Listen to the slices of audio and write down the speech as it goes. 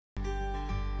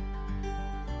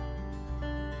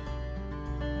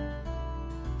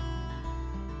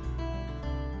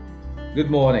Good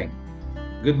morning.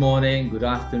 Good morning, good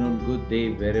afternoon, good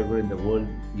day, wherever in the world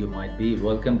you might be.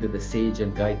 Welcome to the Sage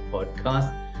and Guide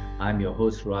podcast. I'm your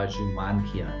host, Raju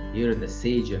Mankian. Here in the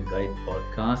Sage and Guide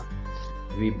podcast,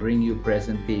 we bring you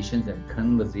presentations and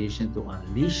conversation to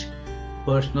unleash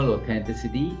personal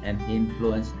authenticity and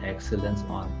influence excellence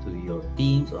onto your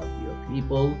teams, onto your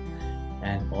people,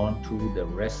 and onto the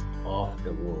rest of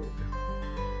the world.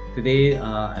 Today,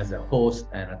 as a host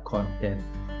and a content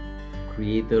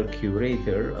creator,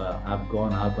 curator, I've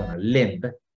gone out on a limb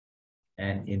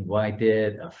and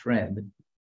invited a friend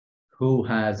who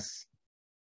has,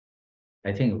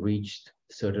 I think, reached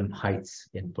certain heights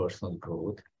in personal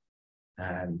growth.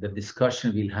 And the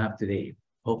discussion we'll have today,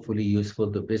 hopefully useful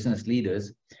to business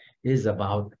leaders, is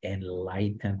about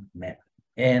enlightenment.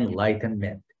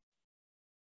 Enlightenment.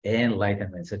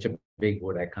 Enlightenment. Such a big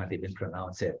word, I can't even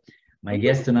pronounce it. My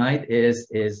guest tonight is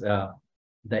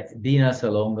Dina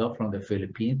Salonga from the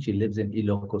Philippines. She lives in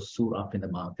Ilocos Sur up in the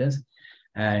mountains.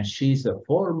 And she's a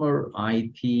former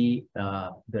IT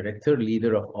director,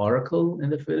 leader of Oracle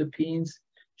in the Philippines.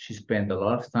 She spent a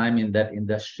lot of time in that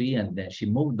industry, and then she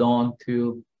moved on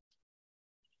to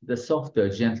the softer,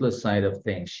 gentler side of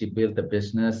things. She built a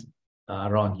business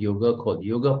around yoga called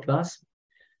Yoga Plus.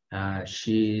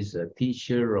 She's a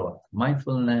teacher of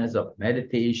mindfulness, of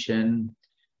meditation,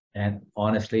 and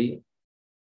honestly,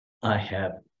 I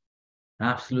have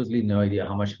absolutely no idea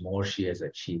how much more she has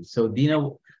achieved. So, Dina,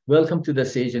 welcome to the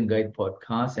Sage and Guide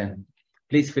podcast, and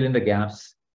please fill in the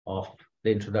gaps of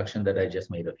the introduction that I just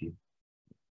made of you.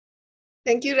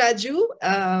 Thank you,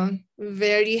 Raju.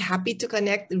 Very happy to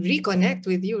reconnect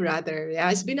with you rather.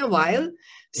 Yeah, it's been a while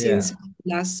since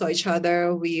we last saw each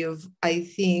other. We've, I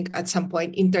think, at some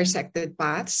point intersected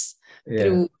paths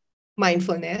through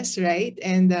mindfulness, right?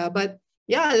 And but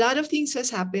yeah, a lot of things has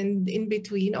happened in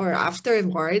between or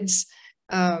afterwards,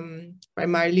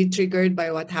 primarily triggered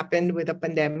by what happened with the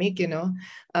pandemic.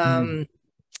 The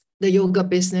yoga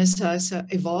business has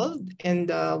evolved,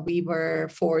 and we were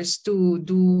forced to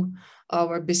do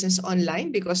our business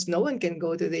online because no one can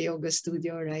go to the yoga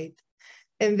studio, right?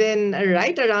 And then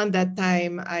right around that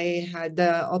time, I had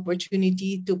the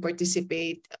opportunity to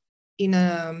participate in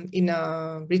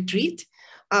a retreat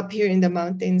up here in the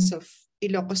mountains of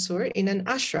Ilocos Sur in an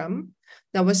ashram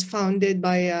that was founded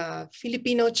by a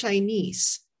Filipino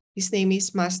Chinese. His name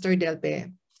is Master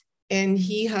Delpe, and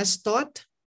he has taught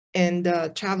and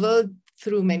traveled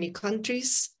through many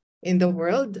countries in the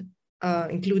world,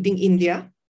 including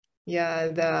India,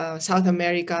 the South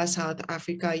America, South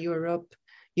Africa, Europe,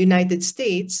 United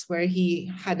States, where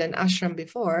he had an ashram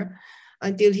before,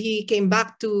 until he came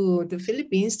back to the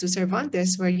Philippines, to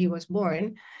Cervantes, where he was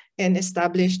born, and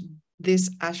established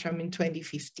this ashram in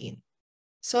 2015.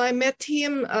 So I met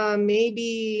him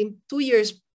maybe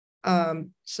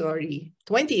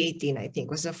 2018, I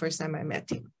think, was the first time I met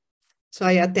him. So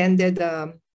I attended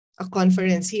a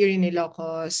conference here in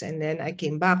Ilocos, and then I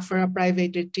came back for a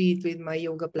private retreat with my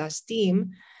Yoga Plus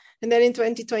team. And then in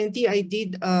 2020, I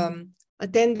did a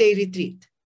 10-day retreat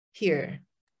here.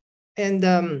 And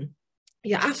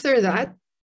after that,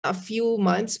 a few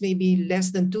months, maybe less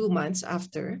than 2 months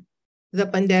after, the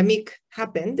pandemic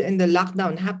happened and the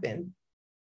lockdown happened.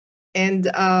 And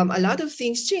a lot of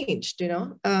things changed,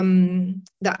 The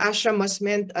ashram was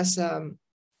meant as a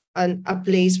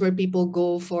place where people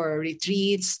go for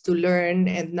retreats to learn,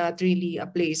 and not really a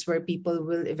place where people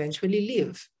will eventually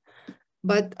live.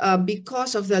 But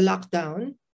because of the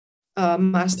lockdown,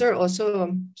 Master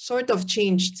also sort of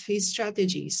changed his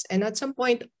strategies, and at some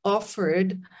point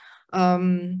offered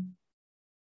the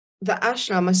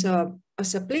ashram as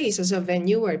a place, as a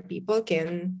venue where people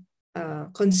can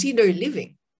consider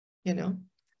living,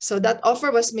 So that offer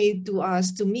was made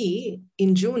to me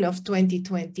in June of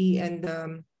 2020,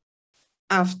 and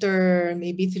after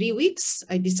maybe 3 weeks,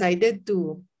 I decided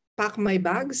to pack my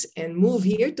bags and move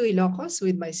here to Ilocos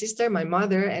with my sister, my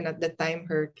mother, and at the time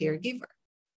her caregiver.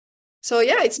 So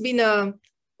yeah, it's been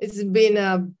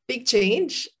a big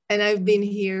change, and I've been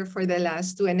here for the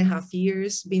last 2.5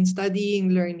 years, been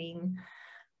studying, learning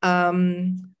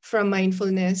from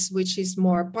mindfulness, which is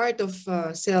more part of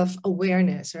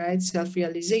self-awareness, right?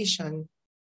 Self-realization.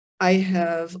 I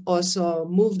have also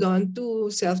moved on to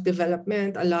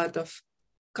self-development, a lot of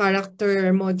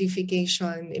character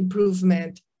modification,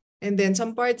 improvement, and then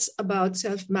some parts about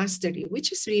self-mastery,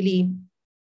 which is really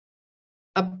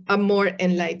a more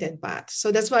enlightened path.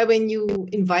 So that's why when you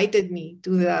invited me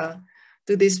to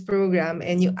this program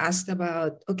and you asked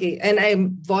about, okay, and I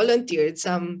volunteered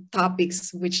some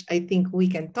topics which I think we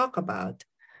can talk about,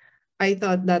 I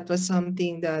thought that was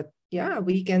something that,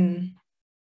 we can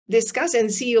discuss and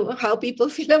see how people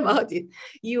feel about it.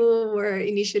 You were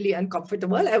initially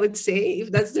uncomfortable, I would say,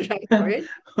 if that's the right word.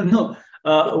 No,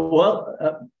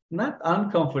 well, not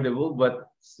uncomfortable, but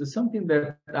something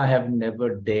that I have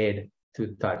never dared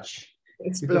to touch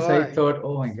because I Explore. thought,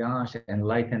 oh my gosh,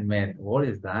 enlightenment, what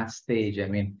is that stage? I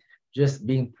mean, just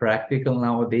being practical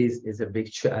nowadays is a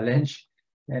big challenge,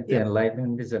 and to Yep.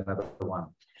 enlightenment is another one.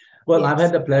 Well, I've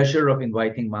had Yes. the pleasure of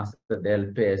inviting Master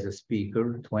Delpe as a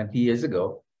speaker 20 years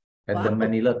ago at the Wow.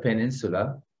 Manila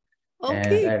Peninsula. And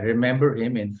Okay. I remember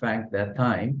him, in fact, that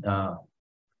time.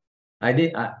 I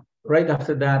did, right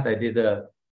after that, I did a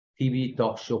TV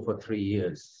talk show for 3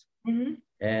 years. Mm-hmm.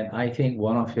 And I think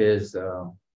one of his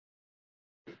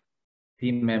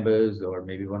team members or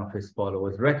maybe one of his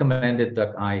followers recommended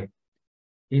that I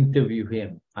interview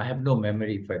him. I have no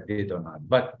memory if I did or not,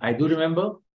 but I do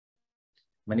remember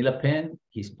Manila Pen,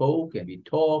 he spoke and we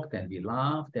talked and we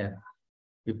laughed and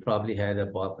we probably had a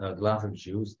glass of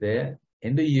juice there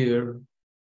in the year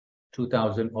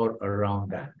 2000 or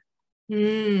around that.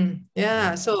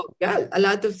 Yeah. So yeah, a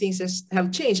lot of things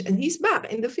have changed, and he's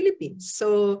back in the Philippines.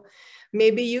 So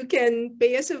maybe you can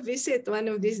pay us a visit one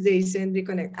of these days and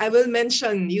reconnect. I will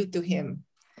mention you to him.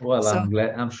 Well, So I'm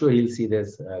glad. I'm sure he'll see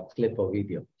this clip or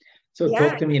video. So yeah.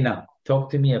 talk to me now.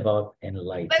 Talk to me about Well, first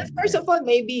enlightenment. of all,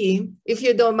 maybe if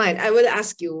you don't mind, I will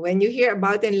ask you, when you hear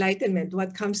about enlightenment,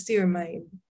 what comes to your mind?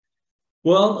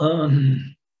 Well,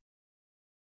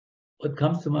 what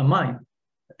comes to my mind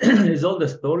is all the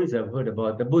stories I've heard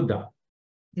about the Buddha.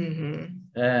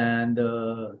 Mm-hmm. And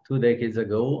 2 decades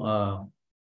ago,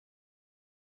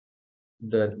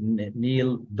 the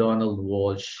Neil Donald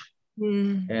Walsh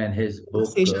and his book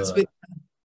Conversations with.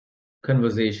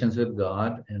 Conversations with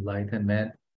God,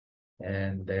 Enlightenment,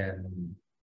 and then,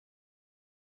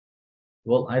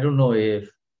 well, I don't know if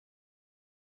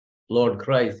Lord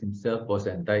Christ himself was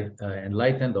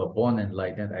enlightened or born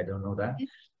enlightened. I don't know that.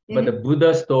 But the Mm-hmm.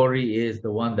 Buddha story is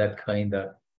the one that kind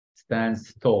of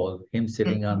stands tall, him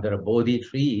sitting under a Bodhi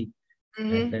tree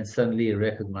and Mm-hmm. then suddenly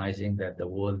recognizing that the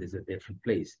world is a different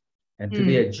place. And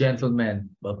today, Mm-hmm. a gentleman,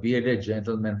 a bearded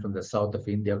gentleman from the south of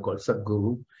India called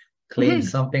Sadhguru, claims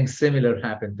Mm-hmm. something similar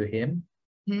happened to him.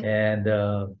 And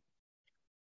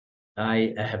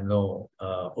I have no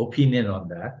opinion on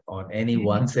that, on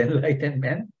anyone's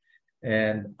enlightenment.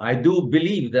 And I do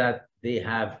believe that they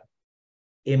have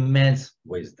immense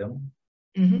wisdom,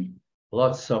 Mm-hmm.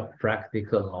 lots of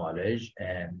practical knowledge,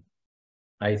 and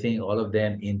I think all of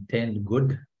them intend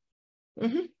good.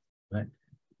 Mm-hmm. Right?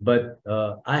 But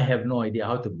I have no idea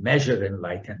how to measure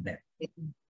enlightenment.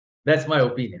 That's my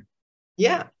opinion.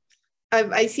 Yeah,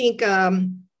 I think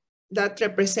that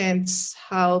represents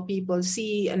how people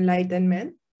see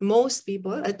enlightenment. Most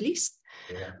people, at least.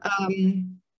 Yeah.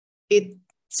 It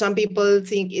Some people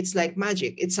think it's like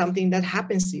magic. It's something that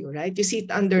happens to you, right? You sit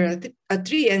under a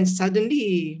tree and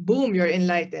suddenly, boom, you're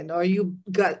enlightened, or you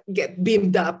get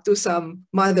beamed up to some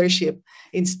mothership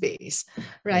in space,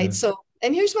 right? So,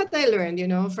 and here's what I learned,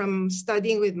 from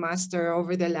studying with Master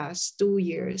over the last 2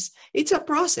 years. It's a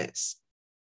process.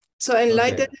 So Okay.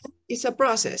 enlightenment is a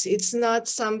process. It's not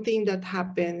something that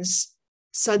happens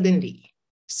suddenly.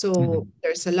 So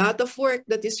there's a lot of work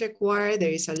that is required.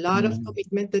 There is a lot of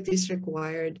commitment that is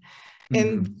required,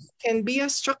 and can be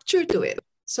a structure to it.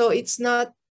 So it's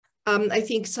not, I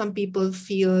think some people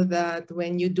feel that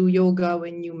when you do yoga,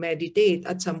 when you meditate,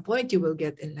 at some point you will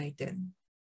get enlightened.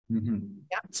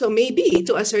 Yeah. So maybe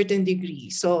to a certain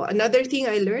degree. So another thing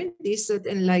I learned is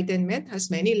that enlightenment has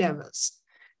many levels.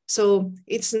 So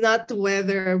it's not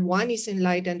whether one is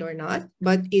enlightened or not,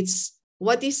 but it's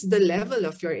what is the level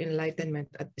of your enlightenment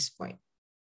at this point.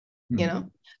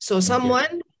 So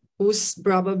someone who's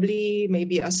probably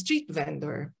maybe a street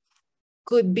vendor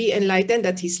could be enlightened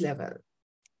at his level,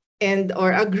 and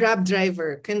or a Grab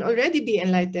driver can already be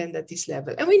enlightened at this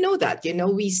level. And we know that,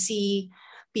 we see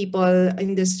people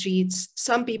in the streets.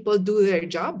 Some people do their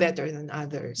job better than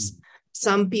others.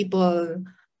 Some people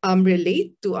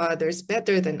relate to others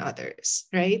better than others,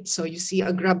 right? So you see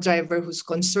a Grab driver who's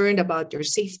concerned about your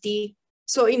safety.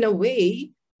 So in a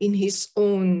way, in his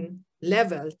own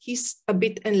level, he's a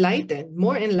bit enlightened,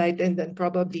 more enlightened than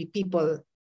probably people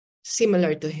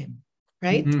similar to him,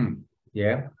 right?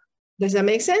 Yeah. Does that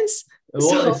make sense?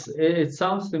 Well, it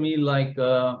sounds to me like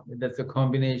that's a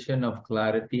combination of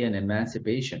clarity and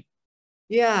emancipation.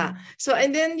 Yeah. So,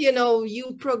 and then,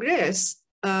 you progress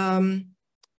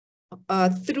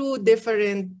through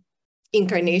different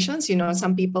incarnations.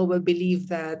 Some people will believe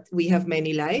that we have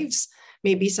many lives.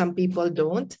 Maybe some people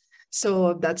don't.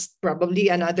 So that's probably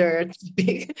another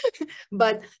topic.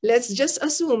 But let's just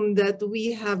assume that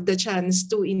we have the chance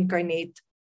to incarnate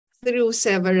through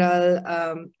several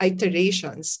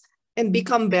iterations and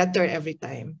become better every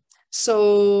time.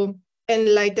 So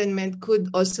enlightenment could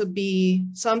also be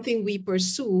something we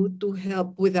pursue to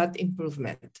help with that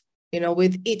improvement.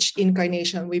 With each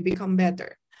incarnation, we become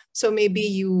better. So maybe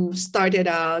you started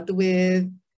out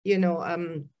with,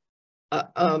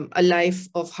 a life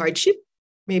of hardship.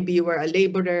 Maybe you were a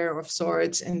laborer of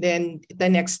sorts, and then the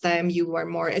next time you were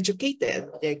more educated,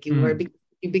 like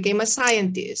you became a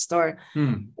scientist, or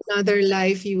another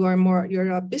life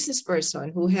you're a business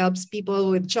person who helps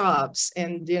people with jobs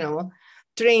and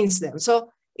trains them.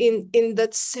 So in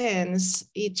that sense,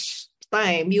 each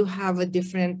time you have a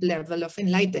different level of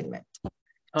enlightenment.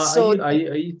 So are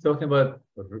you talking about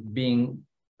being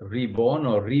reborn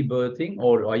or rebirthing,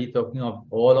 or are you talking of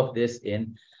all of this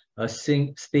in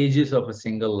stages of a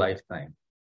single lifetime?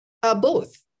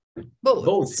 both.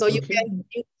 Both. So Okay.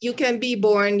 you can be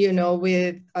born,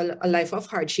 with a life of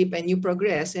hardship, and you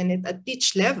progress, and at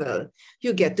each level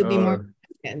you get to be more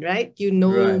enlightened, right?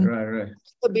 Right.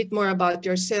 A bit more about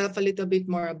yourself, a little bit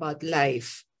more about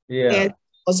life. Yeah. And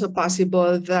also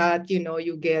possible that,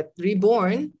 you get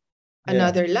reborn,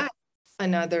 another life,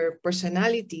 another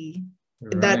personality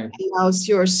that Right. allows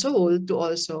your soul to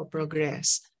also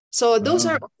progress. So those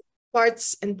are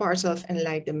parts and parcels of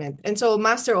enlightenment. And so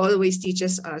Master always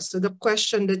teaches us. So the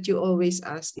question that you always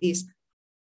ask is,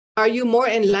 are you more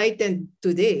enlightened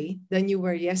today than you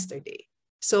were yesterday?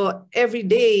 So every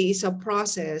day is a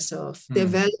process of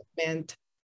development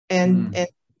and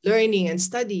learning and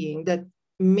studying that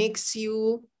makes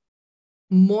you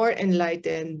more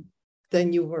enlightened than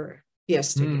you were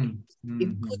yesterday.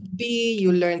 It could be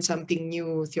you learn something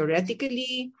new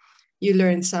theoretically, you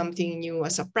learn something new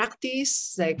as a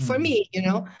practice. Like for me,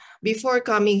 before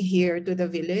coming here to the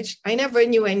village, I never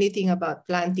knew anything about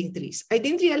planting trees. I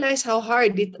didn't realize how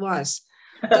hard it was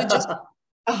to just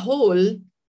a hole,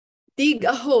 dig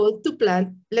a hole to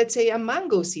plant, let's say, a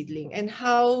mango seedling, and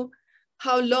how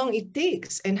long it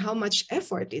takes and how much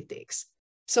effort it takes.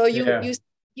 So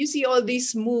you see all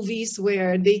these movies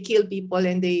where they kill people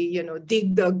and they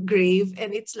dig the grave,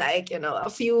 and it's like a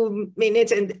few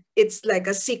minutes and it's like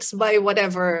a 6 by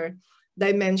whatever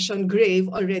dimension grave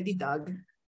already dug.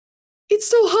 It's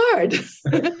so hard.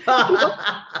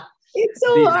 It's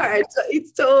so hard.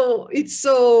 So it's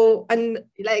so and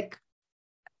like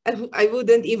I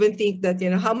wouldn't even think that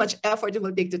how much effort it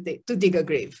will take to dig a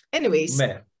grave. Anyways,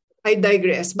 I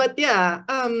digress. But yeah,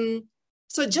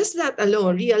 so just that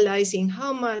alone, realizing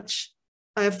how much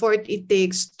effort it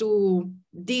takes to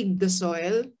dig the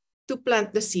soil, to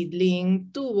plant the seedling,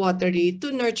 to water it,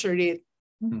 to nurture it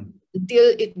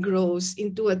until it grows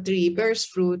into a tree, bears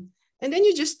fruit, and then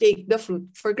you just take the fruit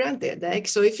for granted. Like,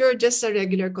 so if you're just a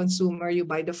regular consumer, you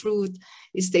buy the fruit,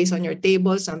 it stays on your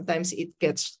table. Sometimes it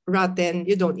gets rotten.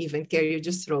 You don't even care. You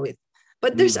just throw it.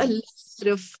 But there's a lot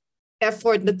of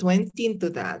effort that went into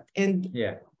that. And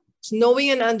knowing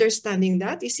and understanding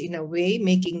that is in a way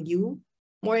making you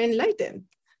more enlightened.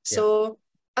 So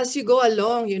as you go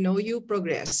along, you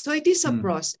progress. So it is a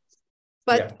process.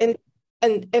 But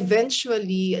and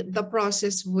eventually the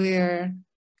process where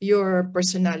your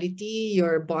personality,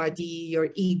 your body, your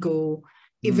ego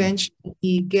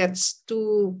eventually gets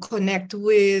to connect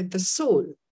with the soul.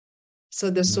 So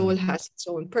the soul has its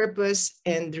own purpose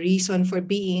and reason for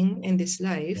being in this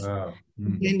life.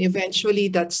 And eventually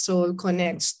that soul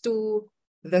connects to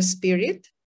the spirit,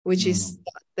 which is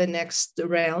the next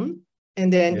realm.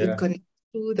 And then it connects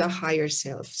to the higher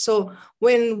self. So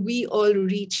when we all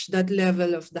reach that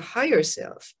level of the higher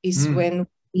self is when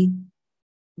we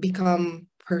become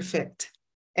perfect.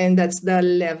 And that's the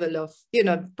level of,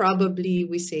 probably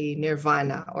we say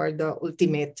nirvana, or the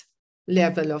ultimate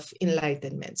level of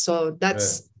enlightenment. So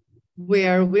that's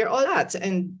where we're all at.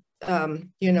 And,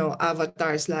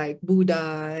 avatars like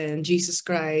Buddha and Jesus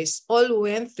Christ all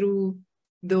went through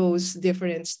those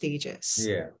different stages.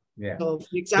 So,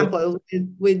 for example,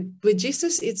 with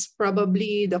Jesus, it's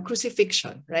probably the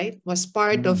crucifixion, right? Was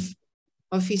part of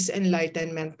his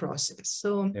enlightenment process.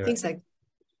 So things like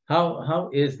how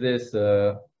is this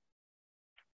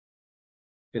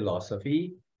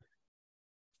philosophy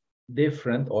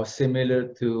different or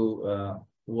similar to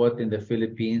what in the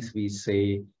Philippines we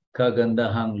say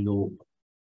kagandahang loob?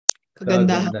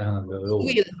 kagandahang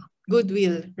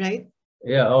goodwill, right?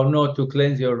 Yeah, or no, to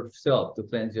cleanse yourself, to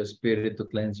cleanse your spirit, to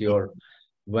cleanse your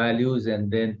values,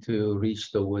 and then to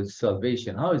reach towards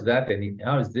salvation. How is that?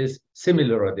 How is this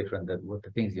similar or different than what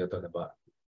the things you're talking about?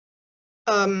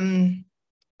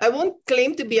 I won't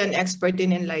claim to be an expert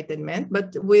in enlightenment,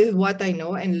 but with what I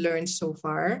know and learned so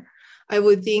far, I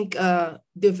would think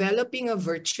developing a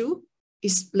virtue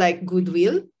is like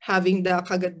goodwill, having the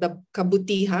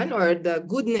kabutihan or the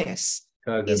goodness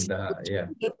is Kaganda, yeah.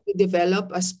 that you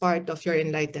develop as part of your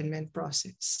enlightenment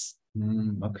process.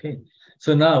 Okay.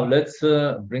 So now let's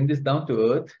bring this down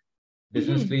to earth.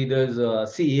 Business Mhm. leaders,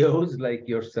 CEOs like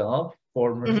yourself,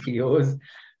 former Mhm. CEOs,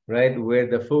 right? Where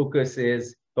the focus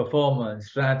is performance,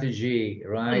 strategy,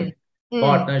 right? Mm. Mm.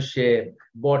 Partnership,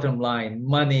 bottom line,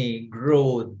 money,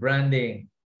 growth, branding,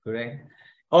 correct?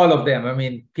 All of them. I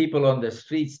mean, people on the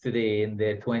streets today in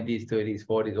their 20s, 30s,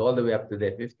 40s, all the way up to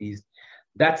their 50s,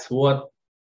 that's what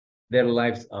their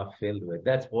lives are filled with.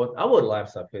 That's what our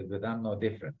lives are filled with. I'm no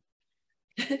different.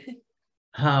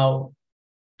 How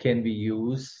can we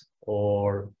use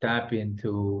or tap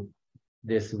into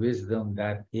this wisdom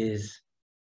that is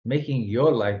making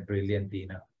your life brilliant,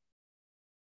 Dina?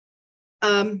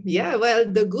 Yeah, well,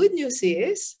 the good news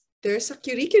is there's a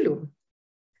curriculum.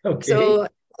 Okay. So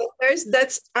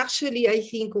that's actually, I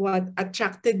think, what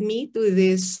attracted me to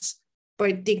this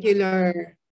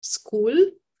particular school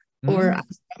or Hmm?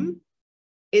 ashram.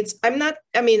 I'm not,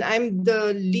 I mean, I'm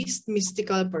the least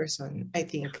mystical person, I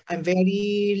think. I'm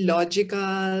very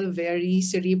logical, very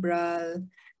cerebral.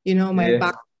 My Yeah,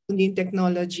 background in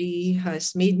technology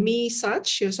has made me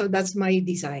such. So that's my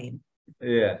design.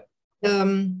 yeah,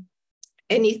 Um,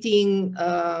 Anything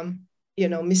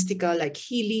mystical like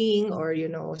healing or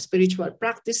spiritual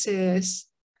practices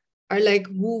are like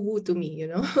woo woo to me.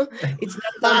 It's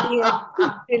not something I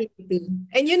relate to.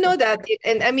 And you know that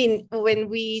and I mean when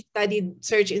we studied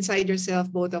Search Inside Yourself,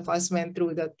 both of us went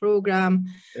through that program.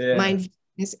 yeah,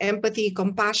 Mindfulness, empathy,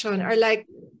 compassion are like,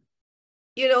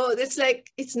 it's like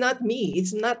it's not me.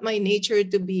 It's not my nature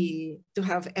to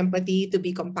have empathy, to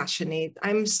be compassionate.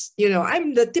 I'm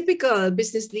the typical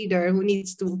business leader who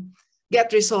needs to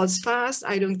get results fast.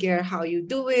 I don't care how you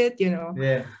do it.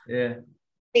 yeah, yeah,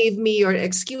 Save me your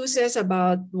excuses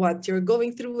about what you're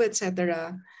going through,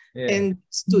 etc. yeah, And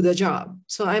do the job.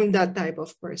 So I'm that type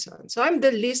of person. So I'm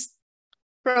the least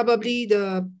probably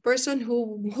the person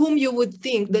whom you would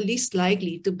think the least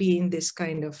likely to be in this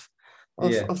kind of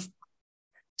yeah, of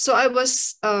so I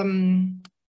was,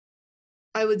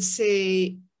 I would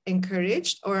say,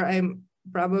 encouraged, or I'm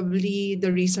probably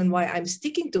the reason why I'm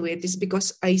sticking to it is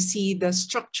because I see the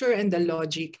structure and the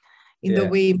logic in the yeah.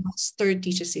 way Master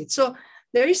teaches it. So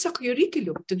there is a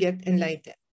curriculum to get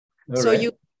enlightened. All So right.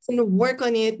 you can work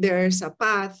on it. There's a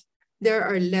path. There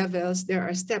are levels. There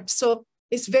are steps. So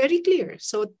it's very clear.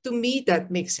 So to me, that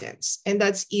makes sense. And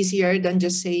that's easier than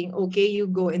just saying, okay, you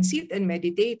go and sit and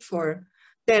meditate for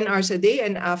 10 hours a day.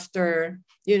 And after,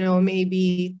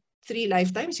 maybe 3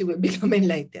 lifetimes, you will become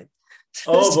enlightened.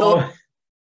 Oh, So boy.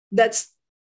 that's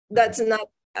that's not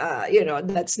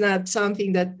that's not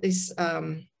something that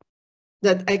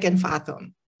I can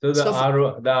fathom. So So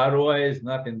the ROI is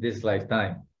not in this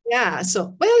lifetime. yeah.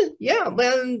 So,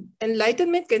 well,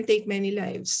 enlightenment can take many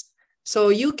lives. So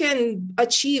you can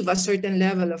achieve a certain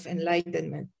level of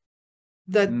enlightenment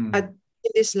that Mm. at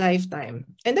in this lifetime.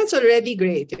 And that's already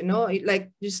great.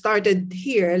 Like you started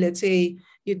here, let's say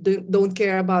you don't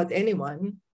care about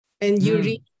anyone, and you Mm.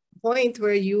 reach a point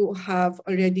where you have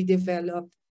already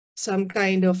developed some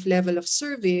kind of level of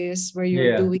service where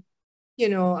you're Yeah, doing,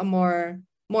 a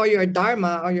more your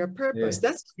dharma or your purpose. yeah,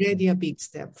 That's already a big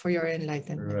step for your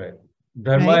enlightenment, right.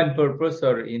 Dharma right? and purpose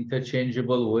are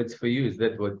interchangeable words for you. Is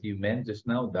that what you meant just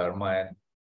now? Dharma and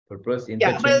purpose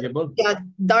Yeah, well, interchangeable? yeah,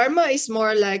 dharma is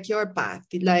more like your path.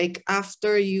 Like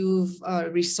after you've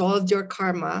resolved your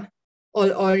karma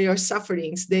or your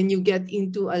sufferings, then you get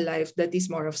into a life that is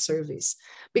more of service.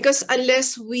 Because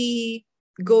unless we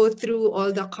go through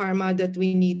all the karma that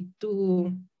we need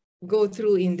to go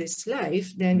through in this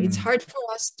life, then it's Mm. hard for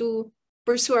us to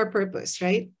pursue our purpose,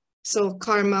 right? So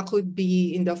karma could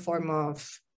be in the form of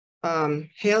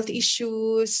health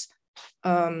issues,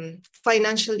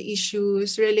 financial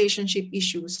issues, relationship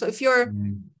issues. So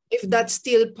Mm. if that's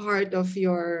still part of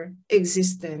your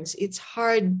existence, it's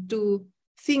hard to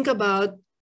think about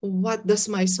what does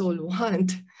my soul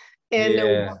want and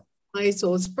Yeah. what my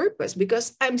soul's purpose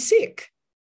because I'm sick.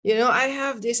 I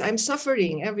have this, I'm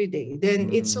suffering every day.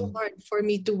 Then it's so Mm. hard for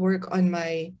me to work on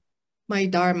my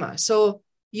dharma. So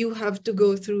you have to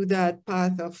go through that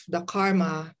path of the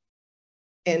karma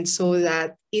and so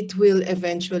that it will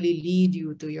eventually lead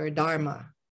you to your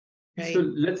dharma, So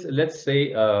right? let's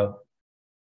say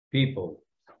people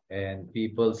and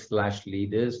people slash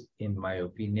leaders, in my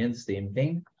opinion, same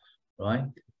thing, right?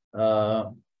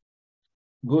 Uh,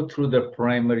 Go through the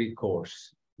primary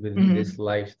course within this Mm-hmm.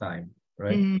 lifetime,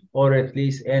 right? Mm-hmm. Or at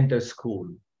least enter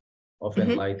school of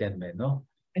Mm-hmm. enlightenment, no?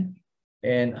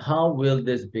 And how will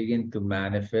this begin to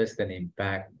manifest and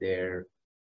impact their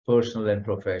personal and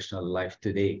professional life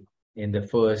today in the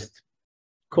first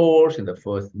course, in the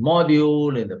first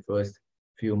module, in the first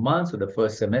few months or the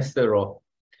first semester of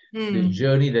this Hmm.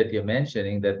 journey that you're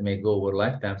mentioning that may go over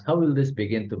lifetimes? How will this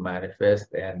begin to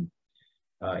manifest and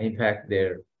impact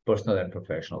their personal and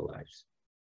professional lives?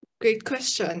 Great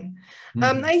question.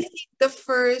 Mhm. I think the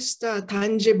first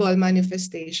tangible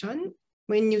manifestation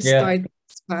when you Yeah. start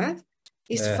this path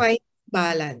is Yeah.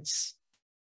 balance.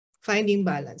 Finding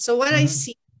balance. So what I Mhm.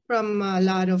 see from a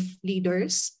lot of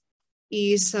leaders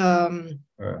is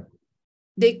Uh,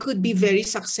 they could be very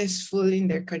successful in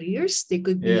their careers. They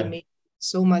could be yeah. making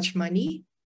so much money,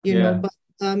 Yeah. but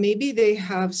maybe they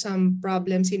have some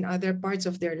problems in other parts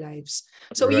of their lives.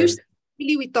 So Right.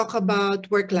 usually we talk about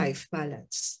work-life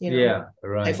balance, Yeah.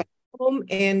 life Right. at home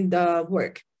and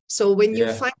work. So when you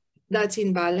Yeah. find that's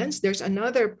in balance, there's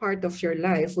another part of your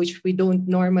life which we don't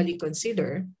normally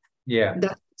consider Yeah.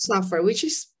 that suffer, which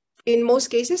is in most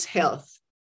cases health.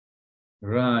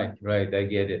 Right. Right. I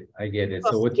get it. I get it.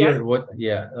 So Yeah.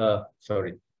 yeah.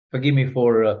 Sorry. Forgive me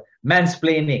for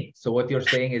mansplaining. So what you're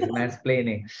saying is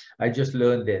mansplaining. I just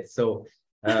learned this. So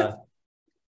uh,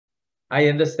 I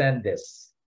understand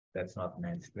this. That's not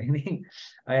mansplaining.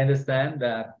 I understand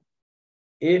that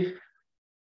if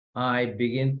I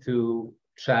begin to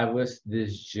traverse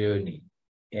this journey,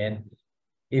 and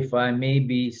if I may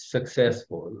be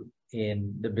successful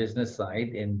in the business side,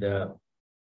 in the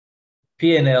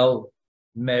P&L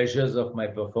measures of my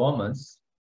performance,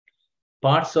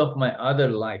 parts of my other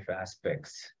life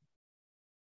aspects,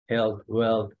 health,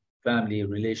 wealth, family,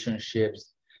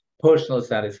 relationships, personal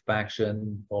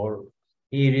satisfaction, or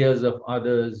areas of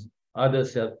other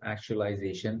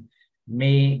self-actualization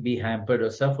may be hampered or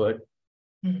suffered.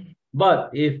 Mm. But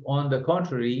if, on the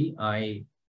contrary, I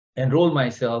enroll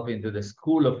myself into the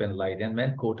school of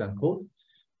enlightenment, quote unquote,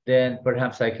 then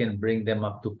perhaps I can bring them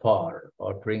up to par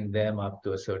or bring them up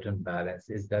to a certain balance.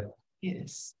 Is that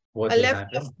Yes. what A will level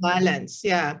of happen? balance.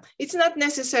 Yeah. It's not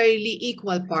necessarily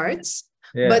equal parts,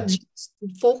 but Yeah. just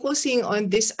focusing on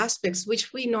these aspects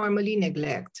which we normally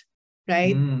neglect,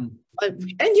 right? Mm.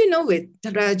 And you know it,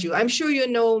 Raju. I'm sure you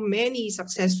know many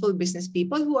successful business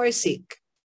people who are sick.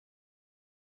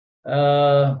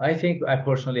 I think I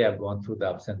personally have gone through the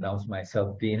ups and downs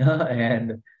myself, Dina,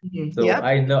 and Mhm. so Yep.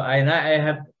 I know, and I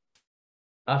have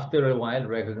after a while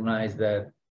recognized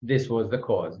that this was the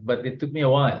cause, but it took me a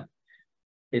while.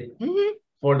 It Mhm.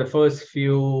 For the first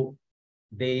few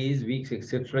days, weeks,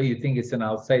 etc., you think it's an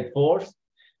outside force,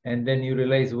 and then you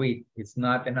realize, wait, it's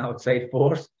not an outside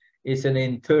force; it's an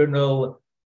internal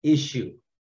issue.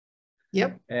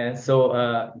 Yep. And so,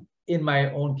 in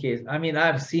my own case, I mean,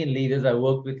 I've seen leaders, I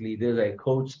work with leaders, I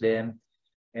coach them,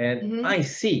 and Mhm. I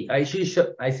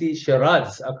see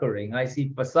charades occurring, I see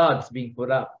facades being put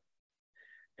up,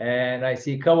 and I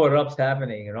see cover-ups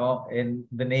happening, in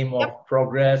the name Yep. of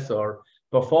progress or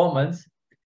performance,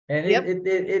 and Yep.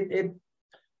 it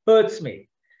hurts me.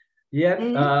 Yet,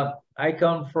 Mhm. I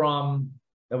come from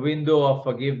a window of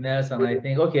forgiveness, and I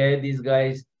think, okay, these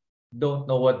guys don't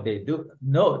know what they do.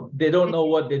 No, they don't know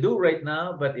what they do right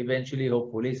now, but eventually,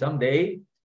 hopefully, someday,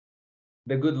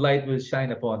 the good light will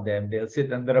shine upon them. They'll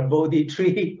sit under a Bodhi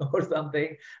tree or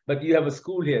something. But you have a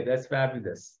school here. That's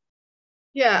fabulous.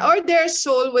 Yeah, or their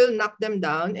soul will knock them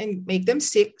down and make them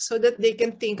sick so that they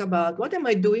can think about what am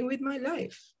I doing with my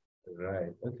life?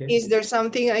 Right. Okay. Is there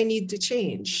something I need to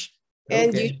change?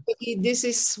 And Okay. usually this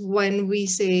is when we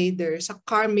say there's a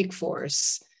karmic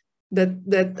force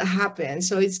that happens.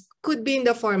 So it could be in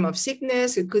the form of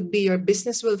sickness, it could be your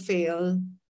business will fail,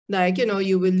 like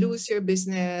you will lose your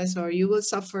business or you will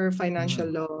suffer financial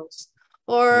Hmm. loss,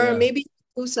 or Yeah. maybe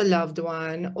lose a loved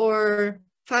one, or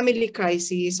family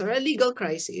crisis or a legal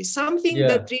crisis, something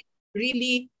that Yeah.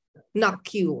 really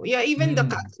knock you. Yeah, even the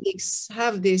Hmm. Catholics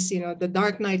have this, the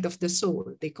dark night of the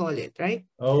soul, they call it, right?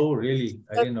 Oh, really?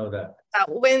 I That, didn't know that.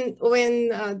 when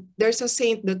there's a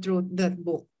saint that wrote that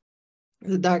book,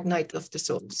 The Dark Night of the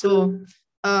Soul. So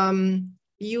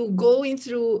you going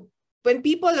through when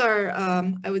people are,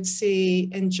 I would say,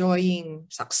 enjoying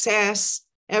success,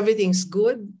 everything's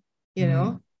good,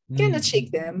 Hmm. cannot Hmm.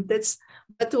 shake them.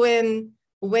 But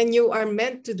when you are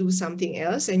meant to do something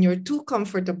else and you're too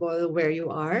comfortable where you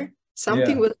are,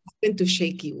 something Yeah. will happen to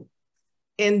shake you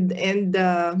and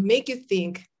make you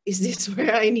think, is this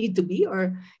where I need to be,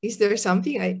 or is there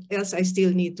something else I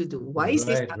still need to do? Why is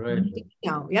this Right. Right. happening to me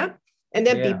now? Yeah. And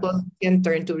then Yeah. people can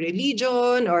turn to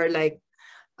religion or like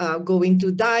going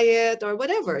to diet or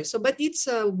whatever. So, but it's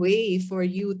a way for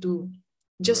you to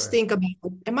just Right. think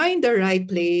about, am I in the right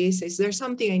place? Is there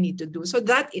something I need to do? So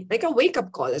that like a wake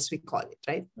up call, as we call it,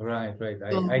 right? Right. Right.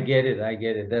 I So get it. I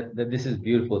get it. That this is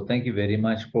beautiful. Thank you very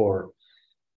much for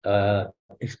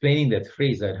explaining that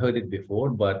phrase. I'd heard it before,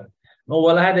 but oh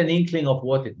well, I had an inkling of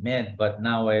what it meant, but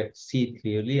now I see it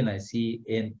clearly, and I see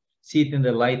it in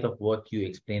the light of what you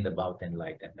explained about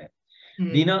enlightenment.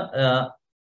 Mm. Dina,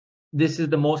 this is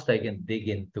the most I can dig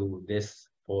into this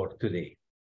for today.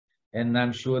 And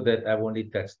I'm sure that I've only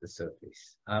touched the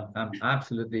surface. I'm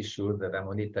absolutely sure that I'm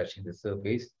only touching the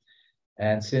surface.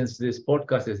 And since this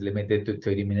podcast is limited to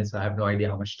 30 minutes, I have no idea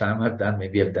how much time I've done.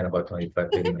 Maybe I've done about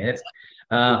 25, 30 minutes.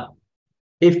 Uh,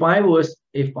 if I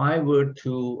were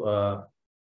to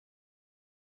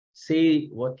say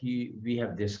what we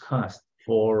have discussed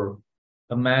for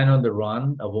a man on the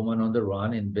run, a woman on the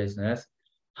run in business,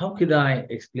 how could I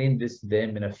explain this to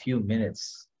them in a few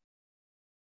minutes?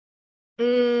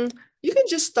 You can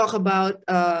just talk about,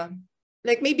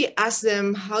 like maybe ask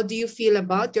them, how do you feel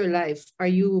about your life? Are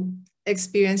you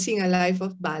experiencing a life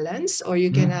of balance? Or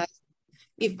you can Hmm? ask,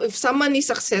 if someone is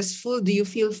successful, do you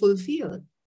feel fulfilled?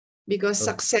 Because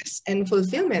Okay. success and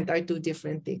fulfillment are two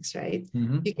different things, right?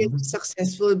 Hmm. You can be Hmm.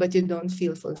 successful, but you don't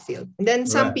feel fulfilled. And then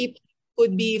some Right. people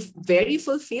could be very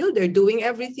fulfilled. They're doing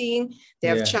everything. They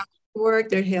have Yeah. child work.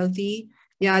 They're healthy.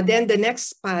 Yeah. Then the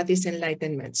next path is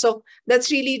enlightenment. So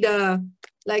that's really the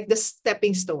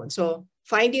stepping stone. So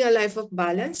finding a life of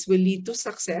balance will lead to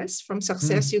success. From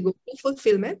success, Hmm. you go to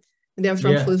fulfillment. And then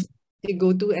from Yeah. fulfillment, you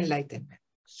go to enlightenment.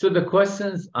 So the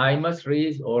questions I must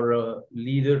raise, or a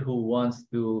leader who wants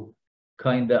to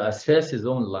kind of assess his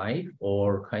own life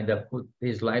or kind of put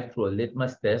his life through a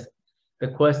litmus test, the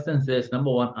questions is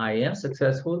number one, I am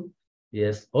successful,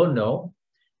 yes or no?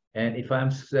 And if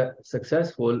I'm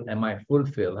successful, am I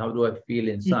fulfilled? How do I feel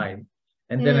inside?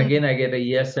 And then Mm. again, I get a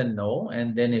yes and no.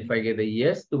 And then if I get a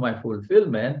yes to my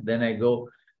fulfillment, then I go,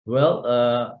 well,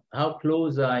 how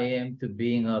close I am to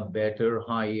being a better,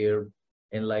 higher,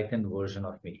 enlightened version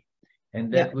of me.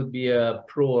 And Yeah. that would be a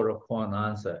pro or a con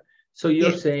answer. So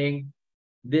you're Yeah. saying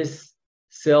this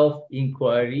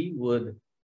self-inquiry would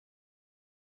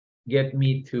get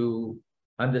me to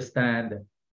understand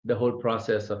the whole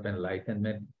process of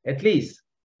enlightenment, at least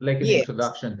like an Yes.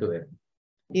 introduction to it.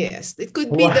 Yes, it could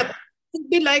be Wow.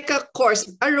 like a course,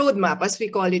 a roadmap, as we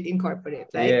call it in corporate,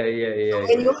 right? Yeah, yeah, So yeah,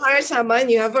 when yeah. you hire someone,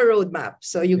 you have a roadmap.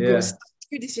 So you go Yeah. start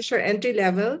here, this is your entry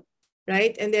level,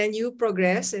 right? And then you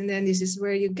progress, and then this is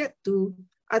where you get to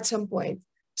at some point.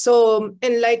 So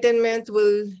enlightenment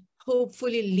will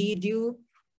hopefully lead you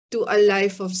to a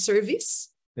life of service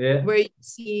Yeah. where you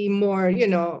see more,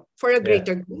 for a Yeah.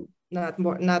 greater good,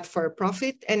 not for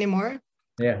profit anymore,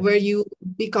 Yeah. where you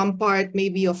become part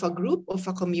maybe of a group, of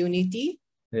a community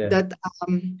Yeah. that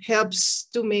helps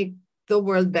to make the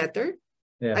world better.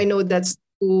 I Yeah. know that's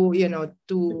to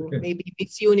maybe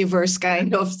Miss Universe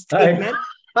kind of I statement,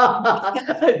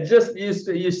 just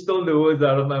you stole the words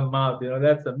out of my mouth.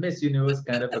 That's a Miss Universe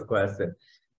kind of a question.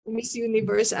 Miss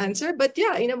Universe answer. But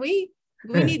yeah, in a way,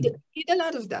 we need a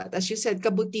lot of that. As you said,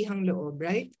 kabutihang loob,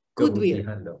 right? Goodwill.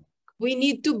 Kabutihan daw. We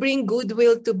need to bring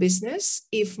goodwill to business.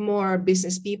 If more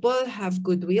business people have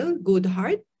goodwill, good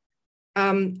heart,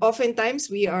 oftentimes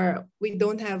we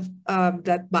don't have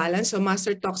that balance. So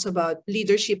Master talks about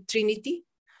leadership trinity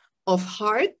of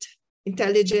heart,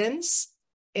 intelligence,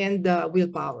 and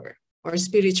willpower or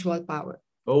spiritual power.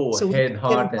 Oh, So when head, you can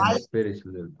heart, and balance,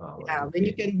 spiritual power. yeah, when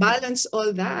you Okay. can balance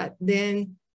all that,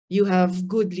 then you have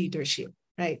good leadership,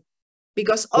 right?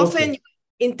 Because often Okay.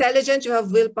 intelligent, you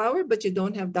have willpower, but you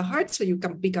don't have the heart, so you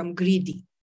can become greedy.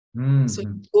 So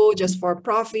you Hmm. go just for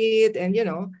profit, and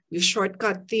you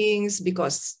shortcut things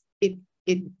because it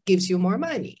gives you more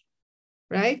money,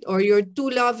 right? Or you're too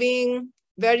loving,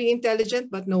 very intelligent,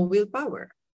 but no willpower.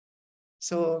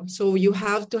 So you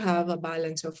have to have a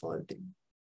balance of all things.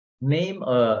 Name,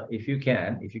 if you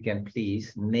can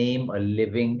please name a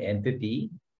living entity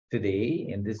today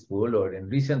in this world or in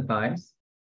recent times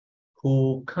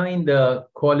who kind of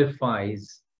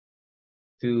qualifies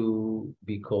to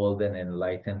be called an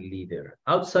enlightened leader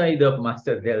outside of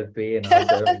Master Delpe and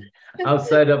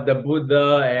outside of the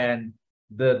Buddha and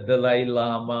the Dalai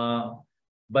Lama,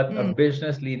 but a Mm.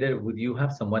 business leader. Would you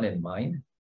have someone in mind?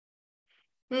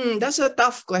 That's a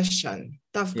tough question.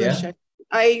 Tough Yeah, question.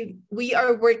 We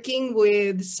are working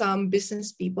with some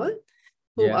business people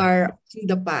who yeah. are on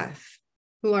the path,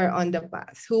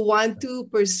 who want to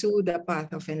pursue the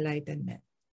path of enlightenment.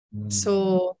 Mm.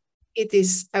 So it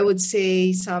is, I would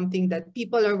say, something that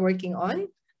people are working on.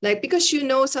 Like, because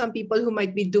some people who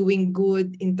might be doing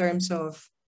good in terms of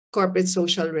corporate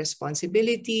social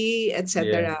responsibility, Yeah,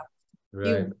 etc. right.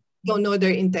 You don't know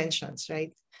their intentions,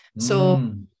 right? So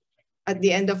Mm. at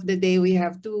the end of the day,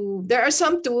 there are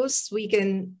some tools we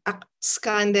can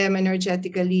scan them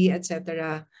energetically,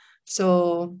 etc.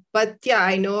 So, but yeah,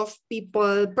 I know of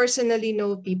people, personally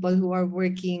know people who are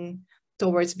working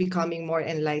towards becoming more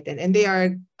enlightened, and they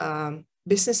are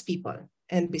business people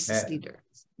and business Uh, leaders.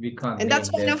 we can't And that's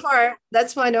name one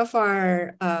them. of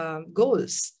our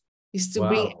goals, is to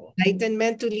bring Wow.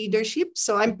 enlightenment to leadership.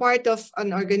 So I'm part of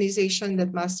an organization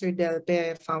that Master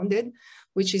Delpe founded,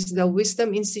 which is the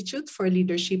Wisdom Institute for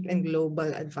Leadership and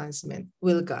Global Advancement,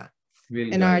 WILGA. Will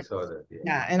And guy our saw that. Yeah.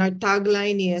 yeah, and our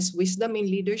tagline is wisdom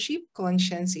in leadership,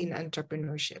 conscience in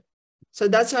entrepreneurship. So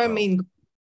that's our Wow. main goal,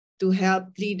 to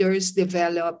help leaders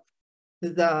develop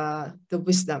the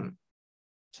wisdom,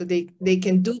 so they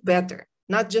can do better,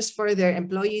 not just for their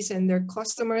employees and their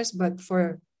customers, but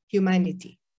for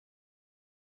humanity.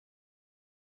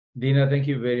 Dina, thank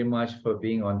you very much for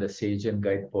being on the Sage and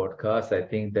Guide podcast. I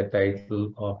think the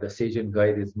title of the Sage and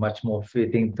Guide is much more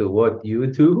fitting to what you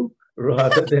do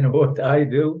rather than what I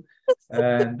do.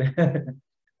 And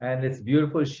and it's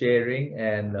beautiful sharing.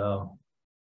 And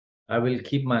I will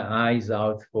keep my eyes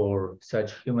out for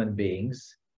such human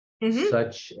beings, Mm-hmm.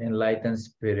 such enlightened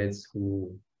spirits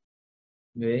who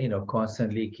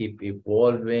constantly keep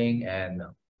evolving and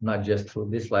not just through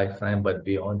this lifetime, but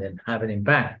beyond, and have an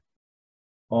impact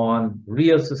on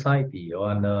real society,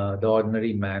 on the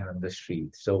ordinary man on the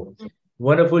street. So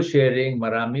wonderful sharing.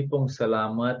 Marami pong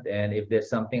salamat. And if there's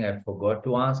something I forgot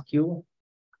to ask you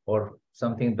or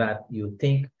something that you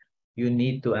think you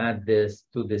need to add this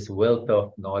to this wealth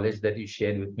of knowledge that you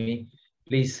shared with me,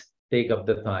 please take up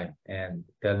the time and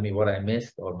tell me what I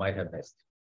missed or might have missed.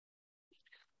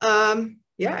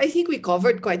 Yeah, I think we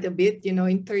covered quite a bit, in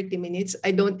 30 minutes.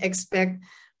 I don't expect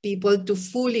people to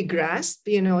fully grasp,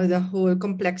 the whole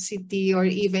complexity or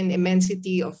even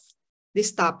immensity of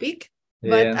this topic.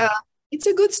 But Yeah. it's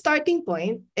a good starting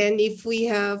point. And if we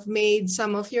have made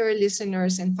some of your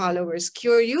listeners and followers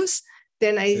curious,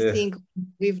 then I Yeah. think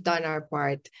we've done our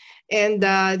part. And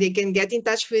they can get in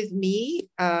touch with me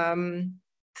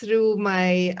through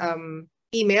my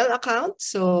email account.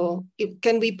 So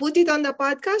can we put it on the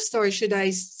podcast, or should I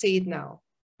say it now?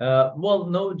 Well,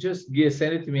 no, just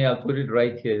send it to me. I'll put it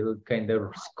right here. It'll kind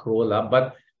of scroll up.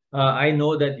 But I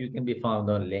know that you can be found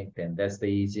on LinkedIn. That's the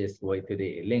easiest way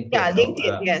today. Yeah, LinkedIn, no?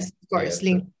 LinkedIn. Yes, of Yeah, course. so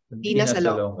Dina Dina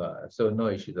Salong. Salonga. So no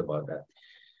issues about that.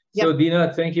 So Yep. Dina,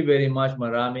 thank you very much.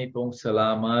 Marami pong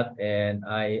salamat. And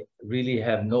I really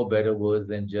have no better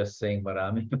words than just saying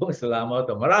marami pong salamat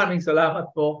o maraming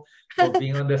salamat po for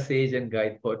being on the Sage and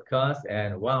Guide podcast.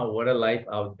 And wow, what a life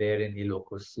out there in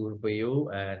Ilocos Sur for you.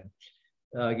 And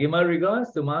give my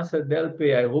regards to Master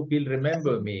Delpe. I hope he'll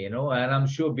remember me, and I'm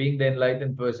sure being the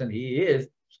enlightened person he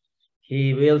is,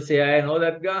 he will say, I know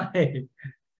that guy.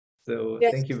 So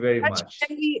Yes. thank you very much.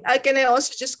 Actually, can I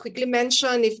also just quickly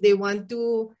mention, if they want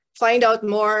to find out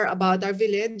more about our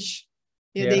village,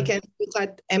 they Yeah, can look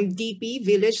at MDP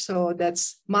Village. So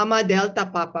that's Mama Delta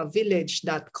Papa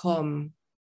Village.com.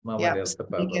 Mama Yeah. Delta So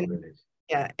they Papa can, Village.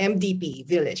 MDP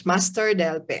Village, Master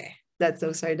Delpe.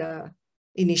 Those are the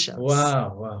initials.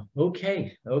 Wow, wow.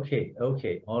 Okay, okay,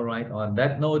 okay. All right. On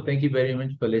that note, thank you very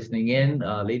much for listening in.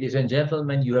 Ladies and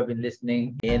gentlemen, you have been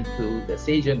listening into the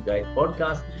Sage and Guide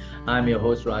podcast. I'm your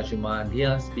host, Rajuman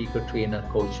here, speaker, trainer,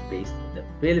 coach based in the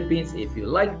Philippines. If you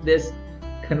like this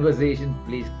conversation,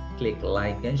 please click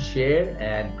like and share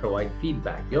and provide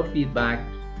feedback. Your feedback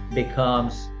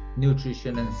becomes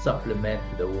nutrition and supplement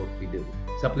to the work we do.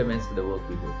 Supplements to the work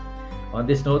we do. On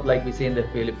this note, like we say in the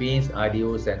Philippines,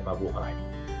 adios and mabuhay.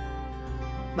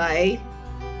 Bye.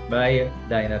 Bye,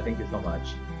 Dinah. Thank you so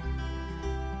much.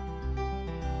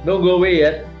 Don't go away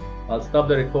yet. I'll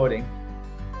stop the recording.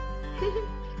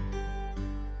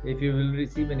 If you will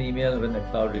receive an email when the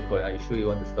cloud record, are you sure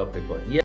you want to stop recording? Yeah.